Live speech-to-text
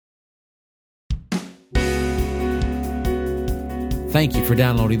Thank you for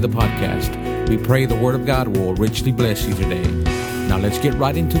downloading the podcast. We pray the Word of God will richly bless you today. Now let's get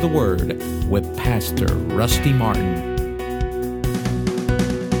right into the Word with Pastor Rusty Martin.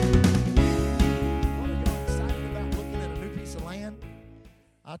 Excited about looking at a new piece of land?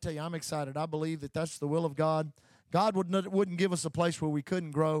 I'll tell you, I'm excited. I believe that that's the will of God. God wouldn't give us a place where we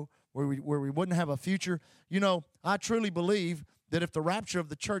couldn't grow, where we wouldn't have a future. You know, I truly believe that if the rapture of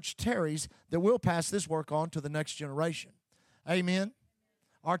the church tarries, that we'll pass this work on to the next generation. Amen.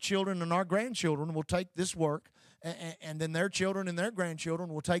 Our children and our grandchildren will take this work, and then their children and their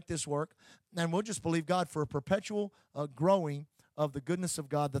grandchildren will take this work, and we'll just believe God for a perpetual growing of the goodness of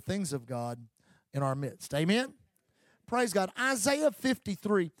God, the things of God in our midst. Amen. Praise God. Isaiah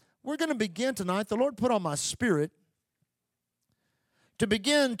 53. We're going to begin tonight. The Lord put on my spirit to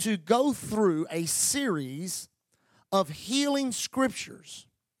begin to go through a series of healing scriptures.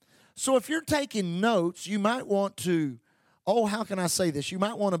 So if you're taking notes, you might want to, how can I say this? You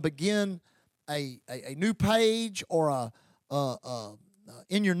might want to begin a new page or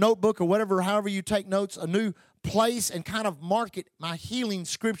in your notebook or whatever, however you take notes, a new place and kind of mark it, my healing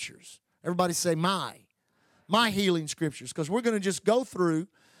scriptures. Everybody say my healing scriptures, because we're going to just go through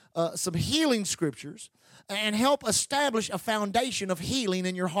some healing scriptures and help establish a foundation of healing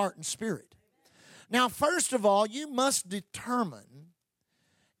in your heart and spirit. Now, first of all, you must determine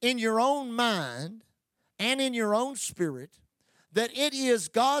in your own mind and in your own spirit that it is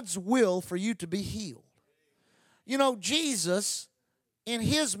God's will for you to be healed. You know, Jesus, in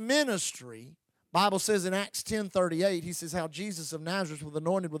his ministry, Bible says in Acts 10:38, he says how Jesus of Nazareth was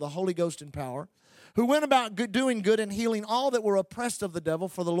anointed with the Holy Ghost and power, who went about doing good and healing all that were oppressed of the devil,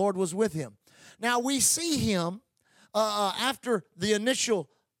 for the Lord was with him. Now, we see him after the initial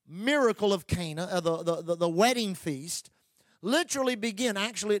miracle of Cana, the wedding feast, literally begin.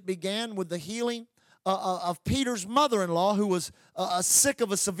 Actually, it began with the healing of Peter's mother-in-law, who was sick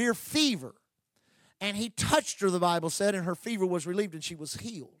of a severe fever. And he touched her, the Bible said, and her fever was relieved and she was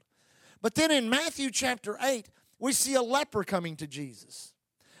healed. But then in Matthew chapter 8, we see a leper coming to Jesus.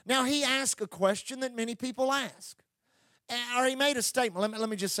 Now, he asked a question that many people ask. Or he made a statement. Let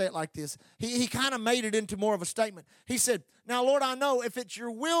me just say it like this. He kind of made it into more of a statement. He said, now, Lord, I know if it's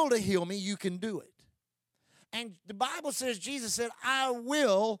your will to heal me, you can do it. And the Bible says, Jesus said, I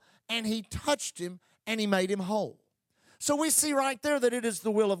will, and he touched him, and he made him whole. So we see right there that it is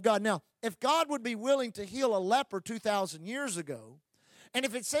the will of God. Now, if God would be willing to heal a leper 2,000 years ago, and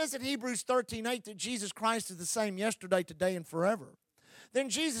if it says in Hebrews 13:8 that Jesus Christ is the same yesterday, today, and forever, then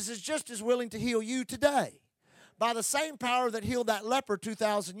Jesus is just as willing to heal you today. By the same power that healed that leper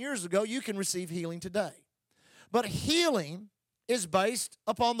 2,000 years ago, you can receive healing today. But healing is based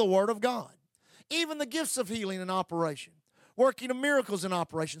upon the Word of God. Even the gifts of healing in operation, working of miracles in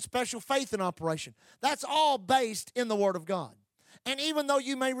operation, special faith in operation, that's all based in the Word of God. And even though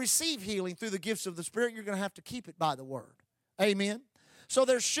you may receive healing through the gifts of the Spirit, you're going to have to keep it by the Word. Amen? So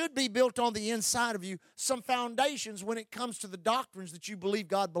there should be built on the inside of you some foundations when it comes to the doctrines that you believe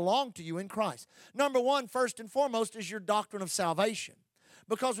God belonged to you in Christ. Number one, first and foremost, is your doctrine of salvation.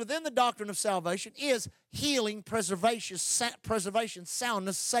 Because within the doctrine of salvation is healing, preservation,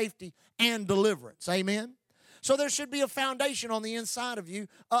 soundness, safety, and deliverance. Amen? So there should be a foundation on the inside of you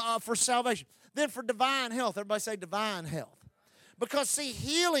for salvation. Then for divine health. Everybody say divine health. Because, see,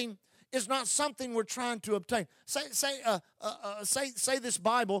 healing is not something we're trying to obtain. Say this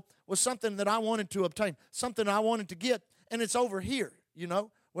Bible was something that I wanted to obtain, something I wanted to get, and it's over here, you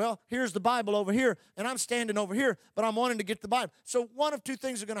know. Well, here's the Bible over here, and I'm standing over here, but I'm wanting to get the Bible. So one of two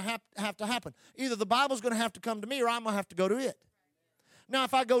things are going to have to happen. Either the Bible's going to have to come to me, or I'm going to have to go to it. Now,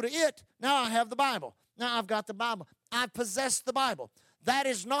 if I go to it, now I have the Bible. Now I've got the Bible. I possess the Bible. That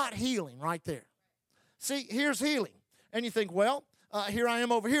is not healing right there. See, here's healing. And you think, well, here I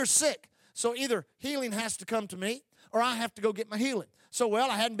am over here sick. So either healing has to come to me, or I have to go get my healing. So,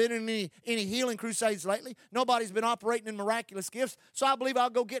 well, I hadn't been in any healing crusades lately. Nobody's been operating in miraculous gifts, so I believe I'll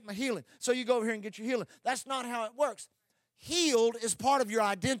go get my healing. So you go over here and get your healing. That's not how it works. Healed is part of your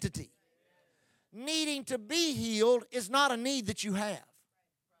identity. Needing to be healed is not a need that you have.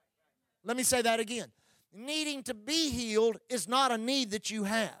 Let me say that again. Needing to be healed is not a need that you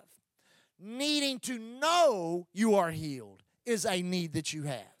have. Needing to know you are healed is a need that you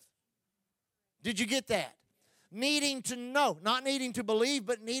have. Did you get that? Needing to know, not needing to believe,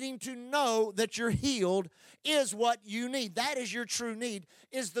 but needing to know that you're healed is what you need. That is your true need,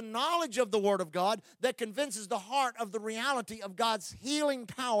 is the knowledge of the Word of God that convinces the heart of the reality of God's healing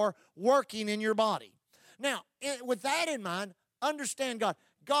power working in your body. Now, with that in mind, understand God.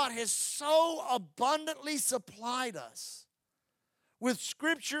 God has so abundantly supplied us with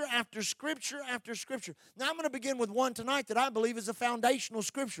scripture after scripture after scripture. Now, I'm going to begin with one tonight that I believe is a foundational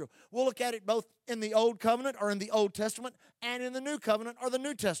scripture. We'll look at it both in the Old Covenant or in the Old Testament and in the New Covenant or the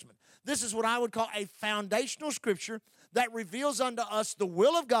New Testament. This is what I would call a foundational scripture that reveals unto us the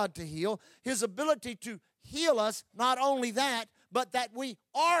will of God to heal, His ability to heal us, not only that, but that we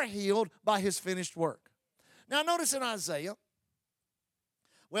are healed by His finished work. Now, notice in Isaiah,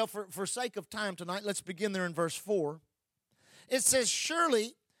 well, for sake of time tonight, let's begin there in verse 4. It says,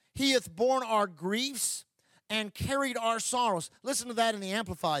 surely He hath borne our griefs and carried our sorrows. Listen to that in the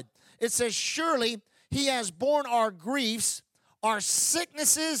Amplified. It says, surely He has borne our griefs, our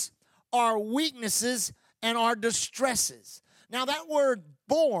sicknesses, our weaknesses, and our distresses. Now, that word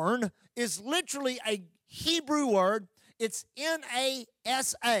born is literally a Hebrew word. It's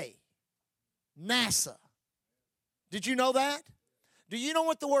N-A-S-A, NASA. Did you know that? Do you know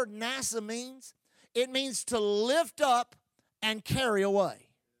what the word NASA means? It means to lift up and carry away.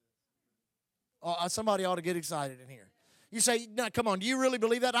 Oh, somebody ought to get excited in here. You say, now, come on, do you really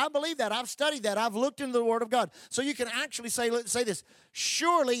believe that? I believe that. I've studied that. I've looked into the Word of God. So you can actually say this.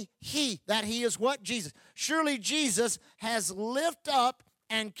 Surely He is what? Jesus. Surely Jesus has lifted up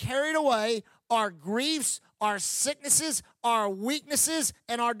and carried away our griefs, our sicknesses, our weaknesses,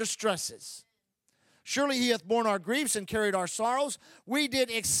 and our distresses. Surely He hath borne our griefs and carried our sorrows. We did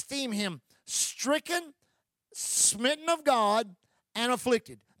esteem Him stricken, smitten of God, and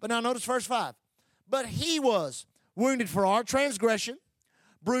afflicted. But now notice verse 5. But He was wounded for our transgression,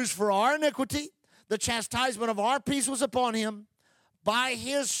 bruised for our iniquity. The chastisement of our peace was upon Him. By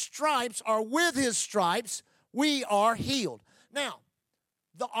His stripes, or with His stripes, we are healed. Now,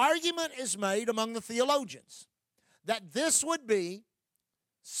 the argument is made among the theologians that this would be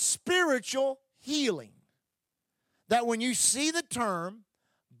spiritual healing. That when you see the term,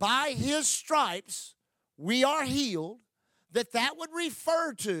 by His stripes, we are healed, that would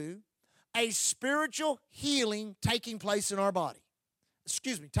refer to a spiritual healing taking place in our body.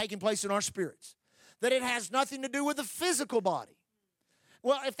 Taking place in our spirits. That it has nothing to do with the physical body.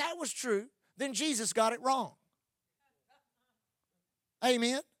 Well, if that was true, then Jesus got it wrong.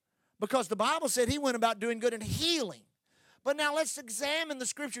 Amen? Because the Bible said He went about doing good and healing. But now let's examine the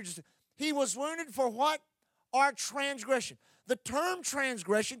Scripture. He was wounded for what? Our transgression. The term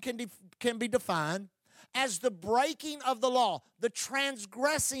transgression can be defined as the breaking of the law, the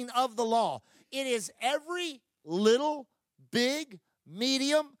transgressing of the law. It is every little, big,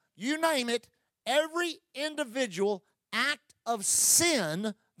 medium, you name it, every individual act of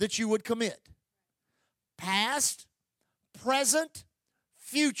sin that you would commit. Past, present,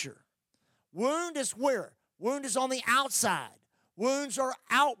 future. Wound is where? Wound is on the outside. Wounds are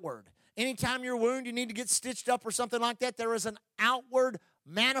outward. Anytime you're wounded, you need to get stitched up or something like that, there is an outward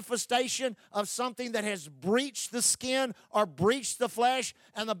manifestation of something that has breached the skin or breached the flesh.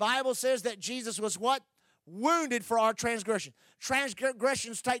 And the Bible says that Jesus was what? Wounded for our transgression.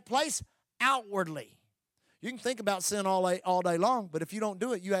 Transgressions take place outwardly. You can think about sin all day long, but if you don't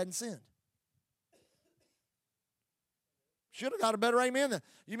do it, you hadn't sinned. Should have got a better amen then.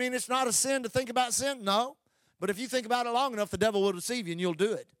 You mean it's not a sin to think about sin? No. But if you think about it long enough, the devil will deceive you and you'll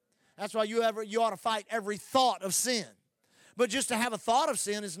do it. That's why you ought to fight every thought of sin. But just to have a thought of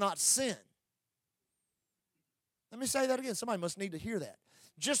sin is not sin. Let me say that again. Somebody must need to hear that.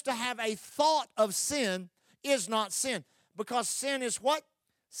 Just to have a thought of sin is not sin. Because sin is what?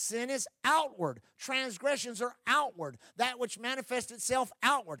 Sin is outward. Transgressions are outward. That which manifests itself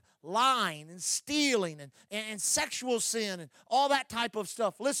outward. Lying and stealing and sexual sin and all that type of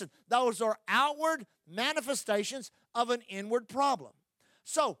stuff. Listen, those are outward manifestations of an inward problem.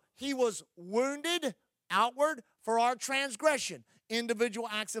 So, He was wounded outward for our transgression, individual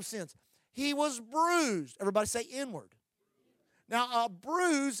acts of sins. He was bruised. Everybody say inward. Now, a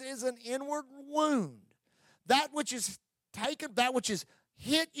bruise is an inward wound. That which is taken, that which has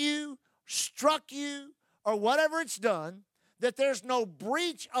hit you, struck you, or whatever it's done, that there's no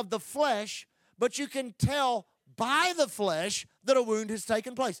breach of the flesh, but you can tell by the flesh that a wound has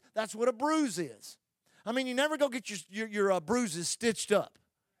taken place. That's what a bruise is. I mean, you never go get your bruises stitched up.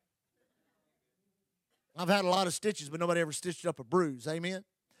 I've had a lot of stitches, but nobody ever stitched up a bruise. Amen?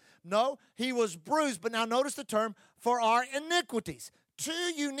 No, He was bruised. But now notice the term, for our iniquities. Two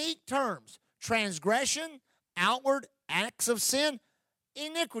unique terms. Transgression, outward acts of sin.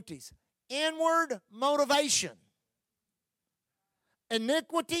 Iniquities, inward motivation.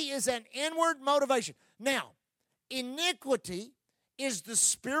 Iniquity is an inward motivation. Now, iniquity is the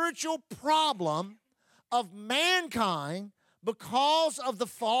spiritual problem of mankind because of the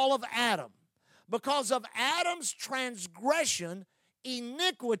fall of Adam. Because of Adam's transgression,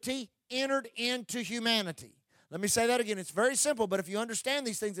 iniquity entered into humanity. Let me say that again. It's very simple, but if you understand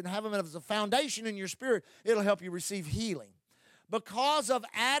these things and have them as a foundation in your spirit, it'll help you receive healing. Because of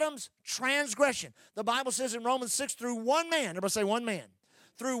Adam's transgression, the Bible says in Romans 6, through one man, everybody say one man.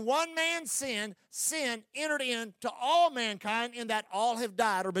 Through one man's sin entered into all mankind, in that all have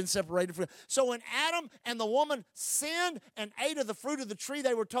died or been separated from. So when Adam and the woman sinned and ate of the fruit of the tree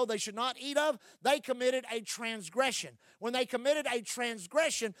they were told they should not eat of, they committed a transgression. When they committed a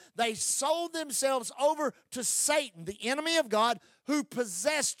transgression, they sold themselves over to Satan, the enemy of God, who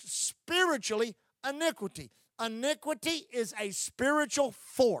possessed spiritually iniquity. Iniquity is a spiritual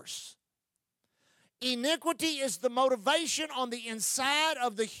force. Iniquity is the motivation on the inside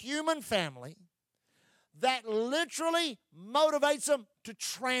of the human family that literally motivates them to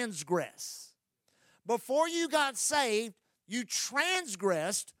transgress. Before you got saved, you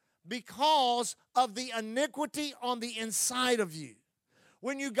transgressed because of the iniquity on the inside of you.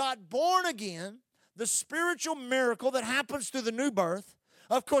 When you got born again, the spiritual miracle that happens through the new birth,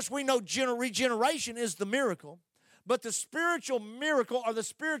 of course we know regeneration is the miracle, but the spiritual miracle or the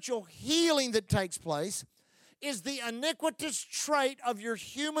spiritual healing that takes place is the iniquitous trait of your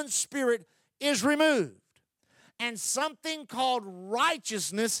human spirit is removed, and something called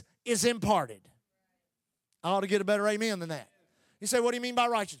righteousness is imparted. I ought to get a better amen than that. You say, what do you mean by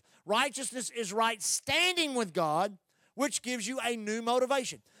righteousness? Righteousness is right standing with God, which gives you a new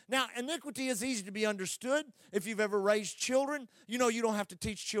motivation. Now, iniquity is easy to be understood. If you've ever raised children, you know you don't have to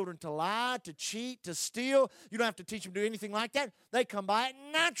teach children to lie, to cheat, to steal. You don't have to teach them to do anything like that. They come by it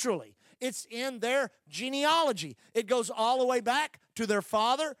naturally. It's in their genealogy. It goes all the way back to their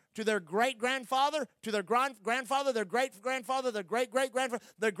father, to their great-grandfather, to their grandfather, their great-grandfather, their great-great-grandfather,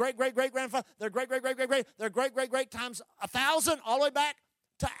 their great-great-great-grandfather, their great-great-great-great-great, their great-great-great times 1,000, all the way back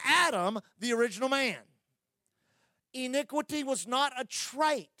to Adam, the original man. Iniquity was not a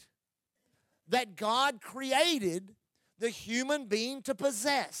trait that God created the human being to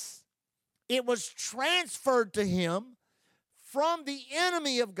possess. It was transferred to him from the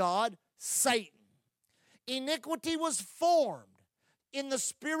enemy of God, Satan. Iniquity was formed in the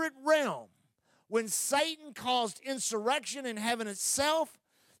spirit realm when Satan caused insurrection in heaven itself.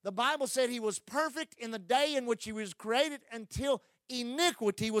 The Bible said he was perfect in the day in which he was created until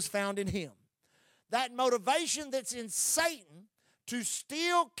iniquity was found in him. That motivation that's in Satan to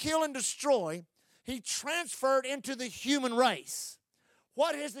steal, kill, and destroy, he transferred into the human race.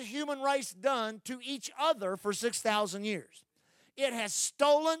 What has the human race done to each other for 6,000 years? It has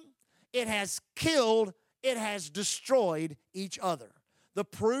stolen, it has killed, it has destroyed each other. The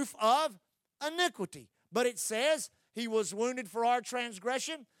proof of iniquity. But it says he was wounded for our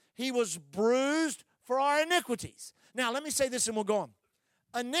transgression, he was bruised for our iniquities. Now, let me say this and we'll go on.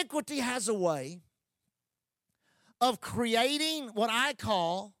 Iniquity has a way of creating what I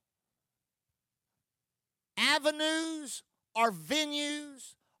call avenues or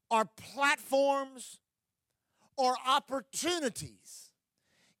venues or platforms or opportunities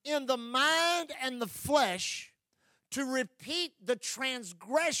in the mind and the flesh to repeat the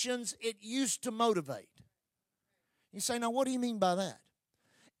transgressions it used to motivate. You say, now what do you mean by that?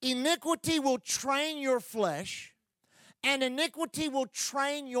 Iniquity will train your flesh, and iniquity will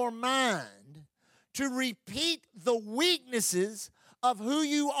train your mind to repeat the weaknesses of who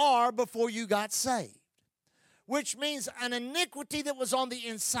you are before you got saved. Which means an iniquity that was on the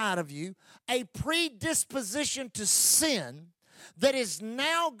inside of you, a predisposition to sin that is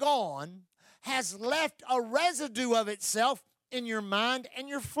now gone, has left a residue of itself in your mind and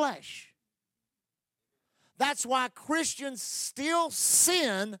your flesh. That's why Christians still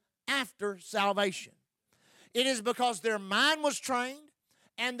sin after salvation. It is because their mind was trained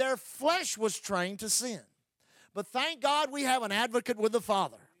and their flesh was trained to sin. But thank God we have an advocate with the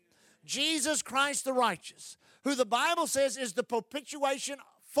Father, Jesus Christ the righteous, who the Bible says is the propitiation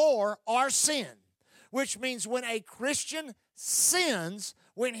for our sin, which means when a Christian sins,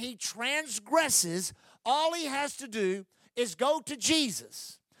 when he transgresses, all he has to do is go to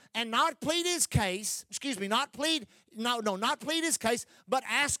Jesus and not plead his case, not plead his case, but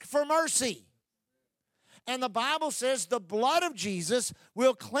ask for mercy. And the Bible says the blood of Jesus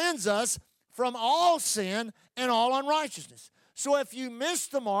will cleanse us from all sin and all unrighteousness. So if you miss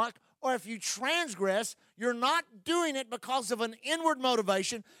the mark or if you transgress, you're not doing it because of an inward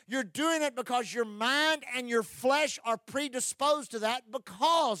motivation. You're doing it because your mind and your flesh are predisposed to that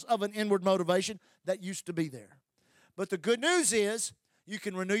because of an inward motivation that used to be there. But the good news is you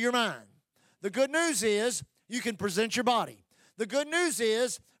can renew your mind. The good news is you can present your body. The good news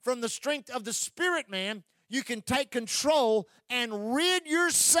is from the strength of the spirit man, you can take control and rid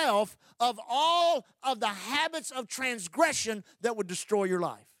yourself of all of the habits of transgression that would destroy your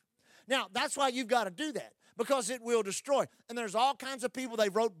life. Now, that's why you've got to do that. because it will destroy. And there's all kinds of people, they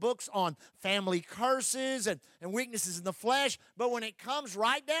wrote books on family curses and weaknesses in the flesh. But when it comes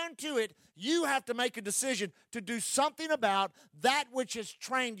right down to it, you have to make a decision to do something about that which has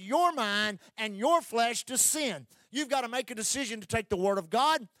trained your mind and your flesh to sin. You've got to make a decision to take the Word of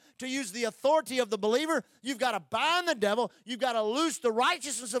God, to use the authority of the believer. You've got to bind the devil. You've got to loose the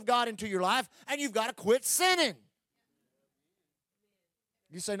righteousness of God into your life, and you've got to quit sinning.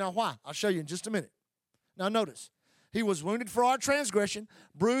 You say, now why? I'll show you in just a minute. Now notice, he was wounded for our transgression,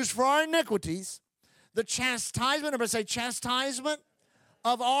 bruised for our iniquities. The chastisement, everybody say chastisement,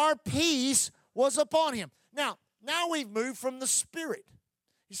 of our peace was upon him. Now we've moved from the spirit.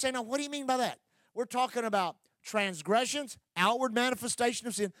 You say, now what do you mean by that? We're talking about transgressions, outward manifestation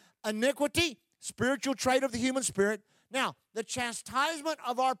of sin, iniquity, spiritual trait of the human spirit. Now, the chastisement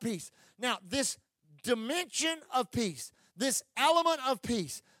of our peace. Now, this dimension of peace, this element of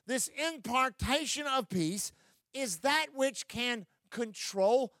peace, this impartation of peace is that which can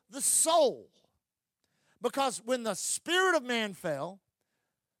control the soul. Because when the spirit of man fell,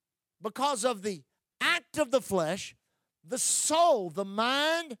 because of the act of the flesh, the soul, the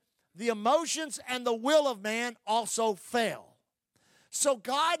mind, the emotions, and the will of man also fell. So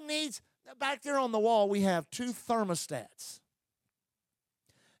God needs, back there on the wall, we have two thermostats.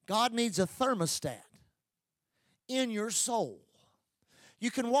 God needs a thermostat in your soul. You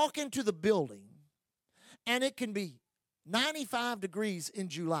can walk into the building, and it can be 95 degrees in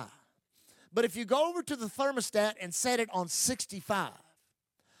July. But if you go over to the thermostat and set it on 65,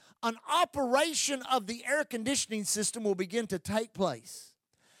 an operation of the air conditioning system will begin to take place.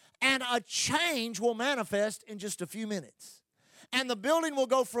 And a change will manifest in just a few minutes. And the building will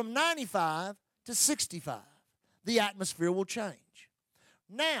go from 95 to 65. The atmosphere will change.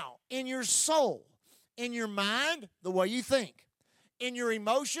 Now, in your soul, in your mind, the way you think. In your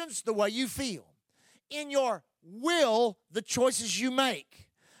emotions, the way you feel. In your will, the choices you make.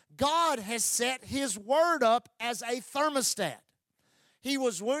 God has set His Word up as a thermostat. He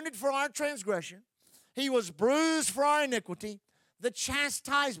was wounded for our transgression. He was bruised for our iniquity. The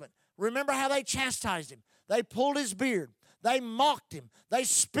chastisement. Remember how they chastised him. They pulled his beard. They mocked him. They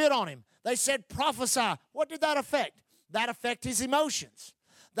spit on him. They said, prophesy. What did that affect? That affect his emotions.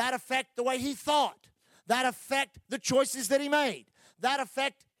 That affect the way he thought. That affect the choices that he made. That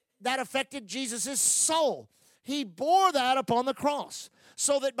affected Jesus' soul. He bore that upon the cross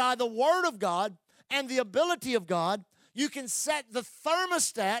so that by the Word of God and the ability of God, you can set the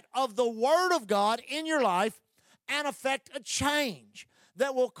thermostat of the Word of God in your life and affect a change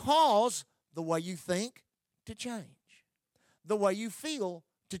that will cause the way you think to change, the way you feel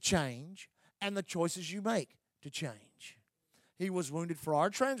to change, and the choices you make to change. He was wounded for our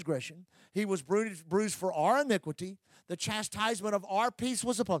transgression. He was bruised for our iniquity. The chastisement of our peace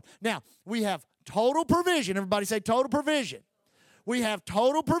was upon him. Now, we have total provision. Everybody say total provision. We have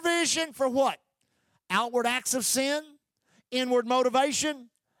total provision for what? Outward acts of sin, inward motivation,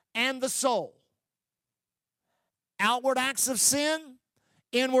 and the soul. Outward acts of sin,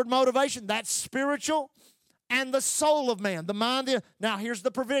 inward motivation, that's spiritual, and the soul of man, the mind. Now, here's the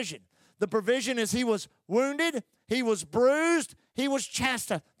provision. The provision is he was wounded, he was bruised, he was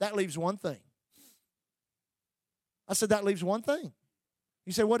chastised. That leaves one thing. I said that leaves one thing.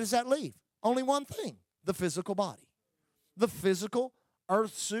 You say, what does that leave? Only one thing, the physical body. The physical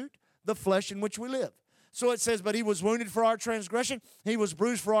earth suit, the flesh in which we live. So it says, but he was wounded for our transgression. He was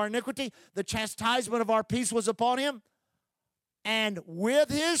bruised for our iniquity. The chastisement of our peace was upon him. And with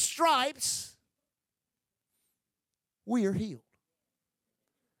his stripes, we are healed.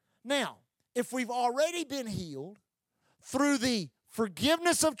 Now, if we've already been healed through the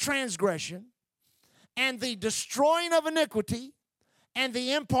forgiveness of transgression and the destroying of iniquity and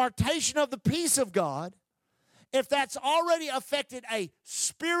the impartation of the peace of God, if that's already affected a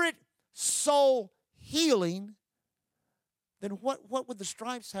spirit, soul, healing, then what would the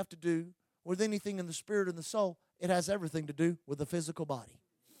stripes have to do with anything in the spirit and the soul? It has everything to do with the physical body.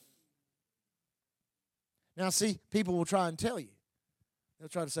 Now, see, people will try and tell you. They'll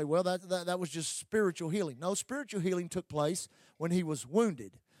try to say, well, that was just spiritual healing. No, spiritual healing took place when he was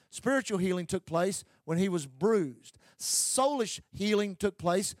wounded. Spiritual healing took place when he was bruised. Soulish healing took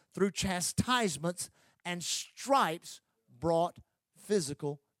place through chastisements, and stripes brought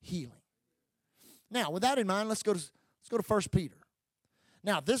physical healing. Now, with that in mind, let's go to 1 Peter.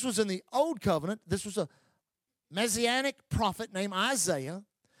 Now, this was in the Old Covenant. This was a Messianic prophet named Isaiah.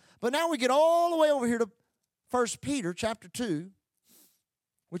 But now we get all the way over here to 1 Peter chapter 2,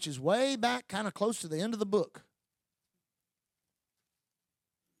 which is way back, kind of close to the end of the book.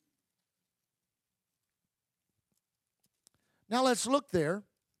 Now let's look there.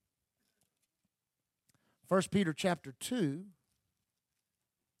 1 Peter chapter 2.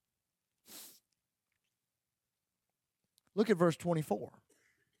 Look at verse 24.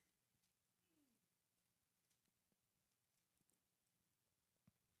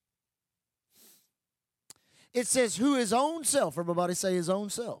 It says, who his own self, everybody say his own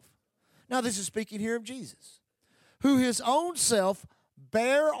self. Now this is speaking here of Jesus. Who his own self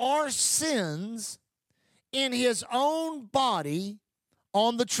bare our sins in his own body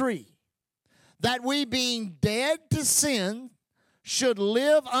on the tree, that we being dead to sin should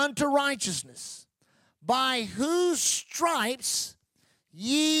live unto righteousness, by whose stripes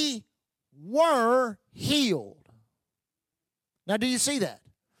ye were healed. Now do you see that?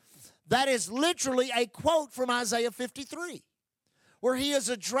 That is literally a quote from Isaiah 53, where he is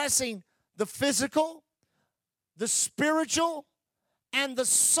addressing the physical, the spiritual, and the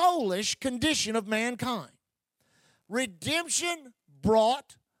soulish condition of mankind. Redemption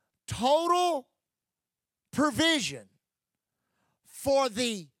brought total provision for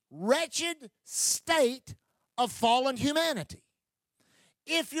the wretched state of fallen humanity.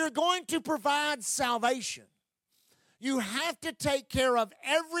 If you're going to provide salvation, you have to take care of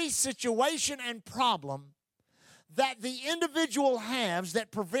every situation and problem that the individual has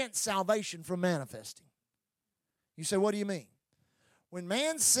that prevents salvation from manifesting. You say, what do you mean? When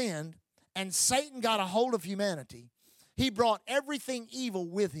man sinned and Satan got a hold of humanity, he brought everything evil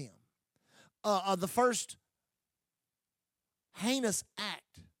with him. The first heinous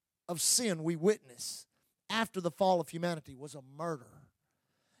act of sin we witness after the fall of humanity was a murder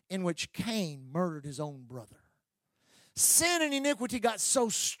in which Cain murdered his own brother. Sin and iniquity got so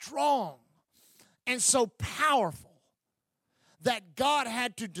strong and so powerful that God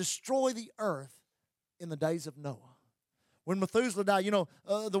had to destroy the earth in the days of Noah. When Methuselah died,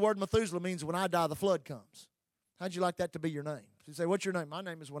 the word Methuselah means when I die, the flood comes. How'd you like that to be your name? You say, what's your name? My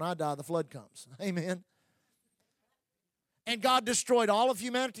name is when I die, the flood comes. Amen. And God destroyed all of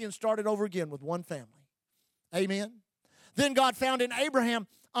humanity and started over again with one family. Amen. Then God found in Abraham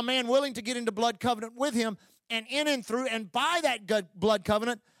a man willing to get into blood covenant with him, and in and through, and by that blood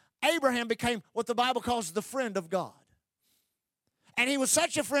covenant, Abraham became what the Bible calls the friend of God. And he was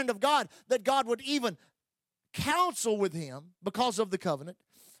such a friend of God that God would even counsel with him because of the covenant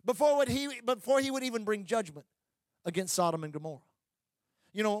before he would even bring judgment against Sodom and Gomorrah.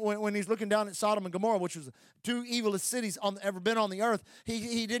 You know, when he's looking down at Sodom and Gomorrah, which was the two evilest cities ever been on the earth,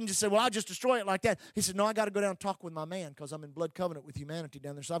 he didn't just say, well, I'll just destroy it like that. He said, no, I got to go down and talk with my man because I'm in blood covenant with humanity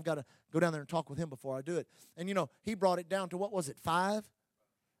down there, so I've got to go down there and talk with him before I do it. And, he brought it down to, what was it, 5?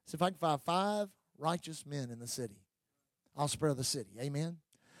 So if I can find 5 righteous men in the city, I'll spare the city. Amen?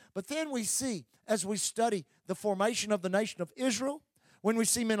 But then we see, as we study the formation of the nation of Israel, when we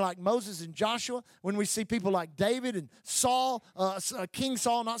see men like Moses and Joshua, when we see people like David and Saul, King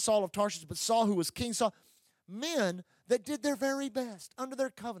Saul, not Saul of Tarsus, but Saul who was King Saul, men that did their very best under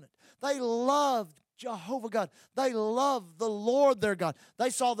their covenant. They loved Jehovah God. They loved the Lord their God. They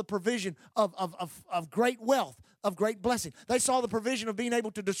saw the provision of great wealth, of great blessing. They saw the provision of being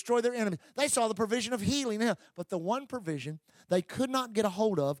able to destroy their enemies. They saw the provision of healing. But the one provision they could not get a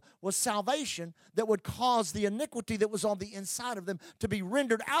hold of was salvation that would cause the iniquity that was on the inside of them to be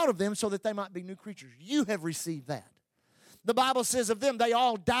rendered out of them so that they might be new creatures. You have received that. The Bible says of them, they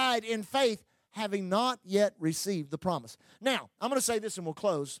all died in faith, having not yet received the promise. Now, I'm going to say this and we'll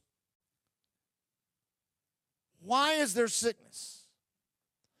close. Why is there sickness?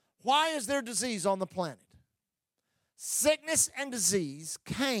 Why is there disease on the planet? Sickness and disease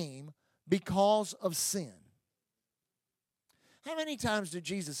came because of sin. How many times did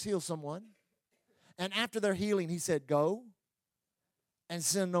Jesus heal someone? And after their healing, he said, go and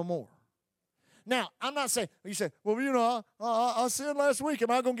sin no more. Now, I'm not saying, you say, well, I sinned last week. Am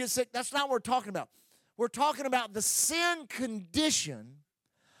I going to get sick? That's not what we're talking about. We're talking about the sin condition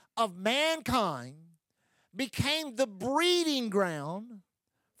of mankind became the breeding ground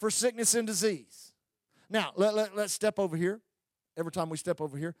for sickness and disease. Now, let's step over here. Every time we step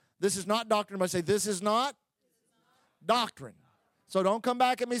over here, this is not doctrine. I say, this is not doctrine. So don't come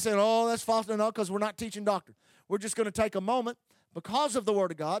back at me saying, oh, that's false. No, because we're not teaching doctrine. We're just going to take a moment because of the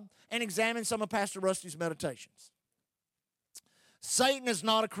Word of God and examine some of Pastor Rusty's meditations. Satan is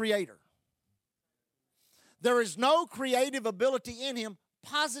not a creator. There is no creative ability in him,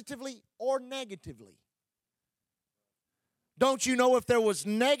 positively or negatively. Don't you know if there was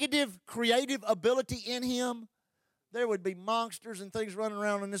negative creative ability in him, there would be monsters and things running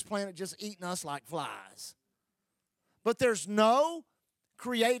around on this planet just eating us like flies. But there's no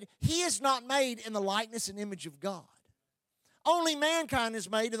creative. He is not made in the likeness and image of God. Only mankind is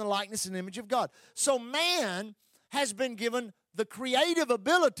made in the likeness and image of God. So man has been given the creative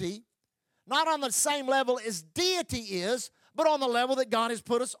ability not on the same level as deity is, but on the level that God has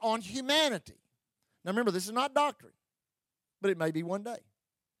put us on humanity. Now remember, this is not doctrine, but it may be one day.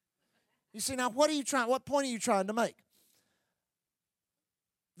 You see, now what point are you trying to make?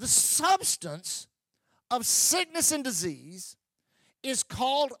 The substance of sickness and disease is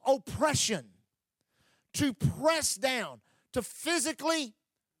called oppression. To press down, to physically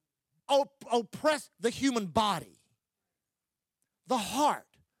oppress the human body. The heart,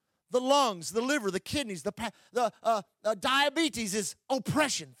 the lungs, the liver, the kidneys, the diabetes is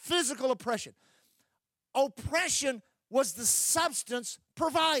oppression, physical oppression. Oppression was the substance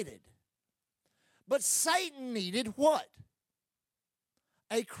provided. But Satan needed what?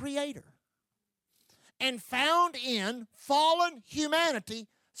 A creator. And found in fallen humanity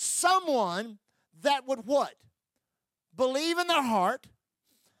someone that would what? Believe in their heart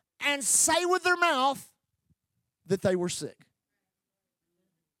and say with their mouth that they were sick.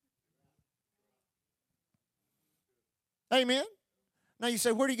 Amen? Now you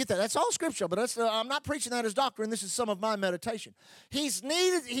say, where do you get that? That's all scriptural, but I'm not preaching that as doctrine. This is some of my meditation. He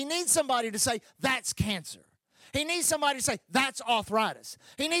needs somebody to say, that's cancer. He needs somebody to say, that's arthritis.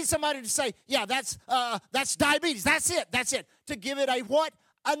 He needs somebody to say, yeah, that's diabetes. That's it. To give it a what?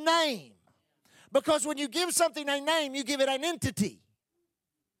 A name. Because when you give something a name, you give it an entity.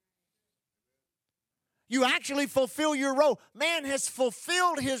 You actually fulfill your role. Man has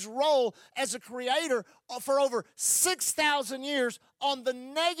fulfilled his role as a creator for over 6,000 years on the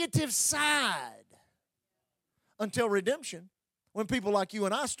negative side until redemption, when people like you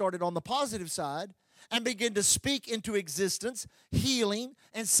and I started on the positive side and began to speak into existence healing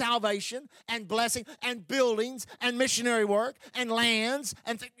and salvation and blessing and buildings and missionary work and lands.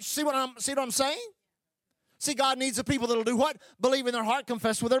 And see what I'm saying? See, God needs a people that will do what? Believe in their heart,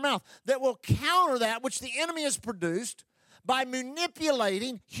 confess with their mouth. That will counter that which the enemy has produced by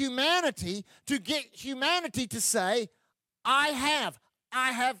manipulating humanity to get humanity to say, I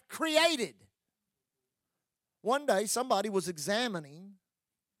have created. One day, somebody was examining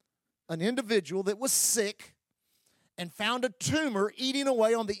an individual that was sick and found a tumor eating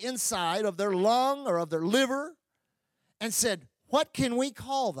away on the inside of their lung or of their liver and said, what can we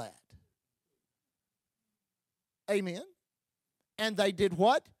call that? Amen. And they did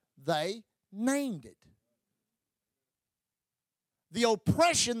what? They named it. The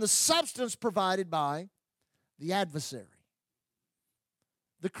oppression, the substance provided by the adversary.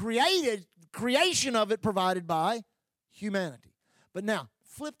 The creation of it provided by humanity. But now,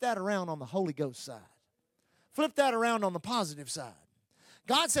 flip that around on the Holy Ghost side. Flip that around on the positive side.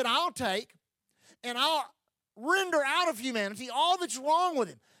 God said, I'll take and I'll render out of humanity all that's wrong with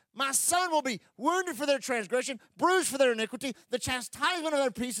him. My son will be wounded for their transgression, bruised for their iniquity. The chastisement of their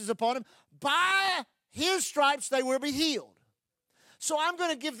peace is upon him. By his stripes they will be healed. So I'm going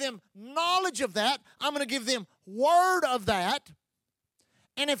to give them knowledge of that. I'm going to give them word of that.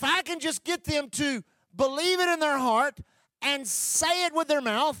 And if I can just get them to believe it in their heart and say it with their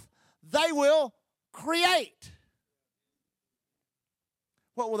mouth, they will create.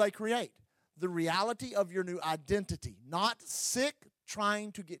 What will they create? The reality of your new identity. Not sick,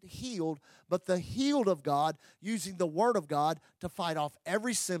 trying to get healed, but the healed of God, using the Word of God to fight off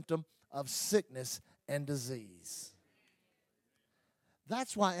every symptom of sickness and disease.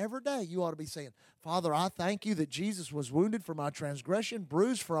 That's why every day you ought to be saying, Father, I thank you that Jesus was wounded for my transgression,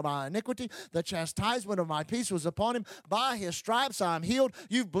 bruised for my iniquity. The chastisement of my peace was upon him. By his stripes I am healed.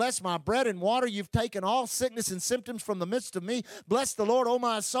 You've blessed my bread and water. You've taken all sickness and symptoms from the midst of me. Bless the Lord, O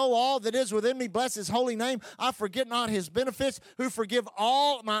my soul, all that is within me. Bless his holy name. I forget not his benefits, who forgive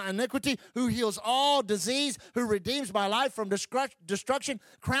all my iniquity, who heals all disease, who redeems my life from destruction,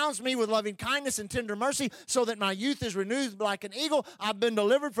 crowns me with loving kindness and tender mercy, so that my youth is renewed like an eagle. I've been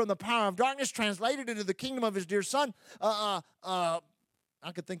delivered from the power of darkness, translated into the kingdom of his dear son. I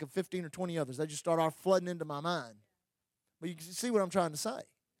could think of 15 or 20 others. They just start off flooding into my mind. But you can see what I'm trying to say.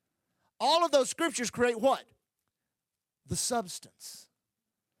 All of those scriptures create what? The substance.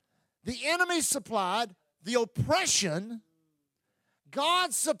 The enemy supplied the oppression.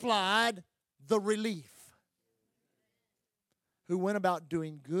 God supplied the relief. Who went about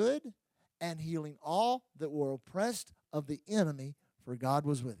doing good and healing all that were oppressed of the enemy, for God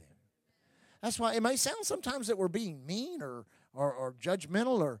was with him. That's why it may sound sometimes that we're being mean or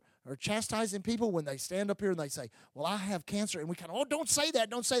judgmental or chastising people when they stand up here and they say, well, I have cancer. And we kind of, don't say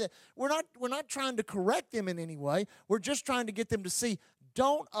that, don't say that. We're not trying to correct them in any way. We're just trying to get them to see,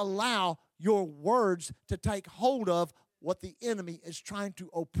 don't allow your words to take hold of what the enemy is trying to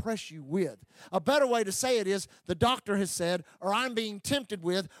oppress you with. A better way to say it is the doctor has said, or I'm being tempted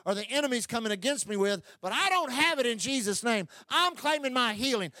with, or the enemy's coming against me with, but I don't have it in Jesus' name. I'm claiming my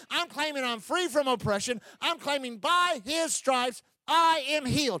healing. I'm claiming I'm free from oppression. I'm claiming by His stripes I am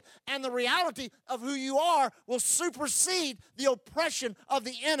healed. And the reality of who you are will supersede the oppression of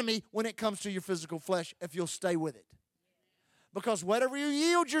the enemy when it comes to your physical flesh if you'll stay with it. Because whatever you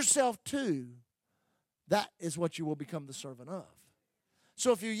yield yourself to, that is what you will become the servant of.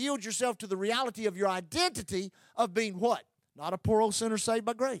 So if you yield yourself to the reality of your identity of being what? Not a poor old sinner saved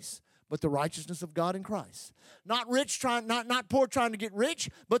by grace, but the righteousness of God in Christ. Not poor trying to get rich,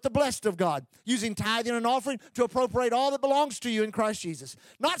 but the blessed of God, using tithing and offering to appropriate all that belongs to you in Christ Jesus.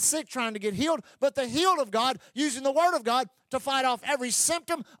 Not sick trying to get healed, but the healed of God, using the Word of God to fight off every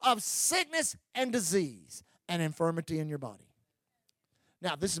symptom of sickness and disease and infirmity in your body.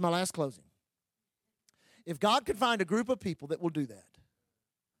 Now, this is my last closing. If God can find a group of people that will do that,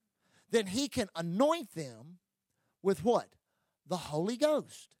 then He can anoint them with what? The Holy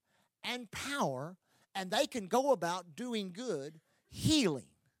Ghost and power, and they can go about doing good, healing.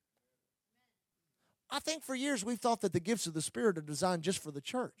 I think for years we've thought that the gifts of the Spirit are designed just for the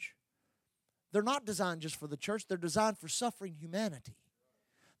church. They're not designed just for the church. They're designed for suffering humanity.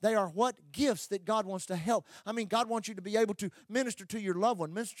 They are what gifts that God wants to help. I mean, God wants you to be able to minister to your loved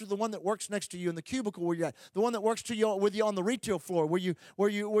one, minister to the one that works next to you in the cubicle where you're at, the one that works with you on the retail floor where you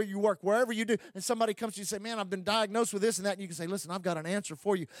work, wherever you do. And somebody comes to you and say, man, I've been diagnosed with this and that. And you can say, listen, I've got an answer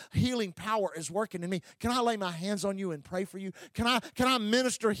for you. Healing power is working in me. Can I lay my hands on you and pray for you? Can I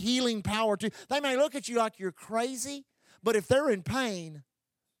minister healing power to you? They may look at you like you're crazy, but if they're in pain,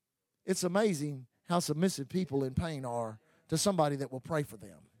 it's amazing how submissive people in pain are to somebody that will pray for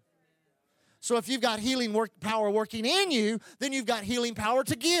them. So if you've got healing power working in you, then you've got healing power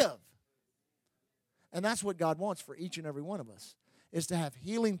to give. And that's what God wants for each and every one of us, is to have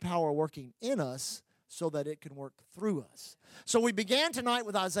healing power working in us so that it can work through us. So we began tonight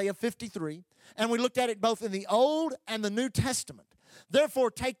with Isaiah 53, and we looked at it both in the Old and the New Testament.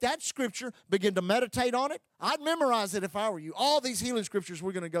 Therefore, take that scripture, begin to meditate on it. I'd memorize it if I were you. All these healing scriptures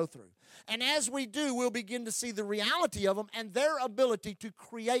we're going to go through. And as we do, we'll begin to see the reality of them and their ability to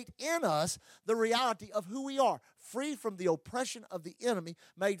create in us the reality of who we are, free from the oppression of the enemy,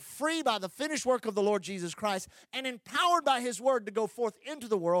 made free by the finished work of the Lord Jesus Christ, and empowered by His Word to go forth into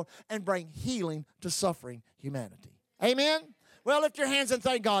the world and bring healing to suffering humanity. Amen? Well, lift your hands and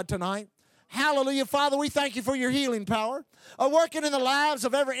thank God tonight. Hallelujah. Father, we thank you for your healing power working in the lives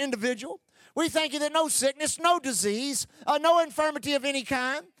of every individual. We thank you that no sickness, no disease, no infirmity of any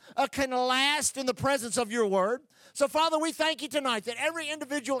kind can last in the presence of your word. So, Father, we thank you tonight that every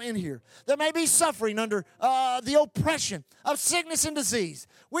individual in here that may be suffering under the oppression of sickness and disease,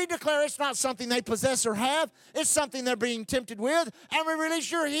 we declare it's not something they possess or have. It's something they're being tempted with. And we release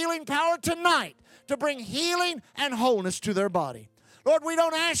your healing power tonight to bring healing and wholeness to their body. Lord, we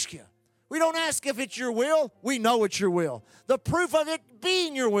don't ask you. We don't ask if it's your will. We know it's your will. The proof of it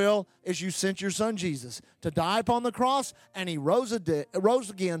being your will is you sent your Son Jesus to die upon the cross, and He rose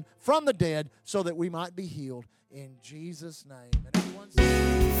again from the dead so that we might be healed. In Jesus' name. And everyone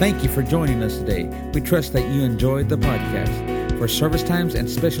says, thank you for joining us today. We trust that you enjoyed the podcast. For service times and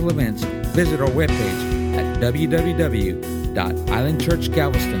special events, visit our webpage at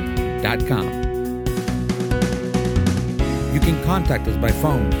www.islandchurchgalveston.com. You can contact us by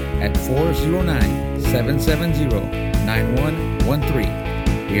phone at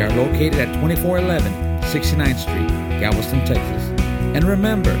 409-770-9113. We are located at 2411 69th Street, Galveston, Texas. And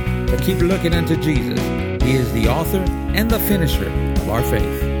remember to keep looking unto Jesus. He is the author and the finisher of our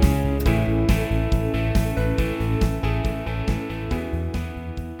faith.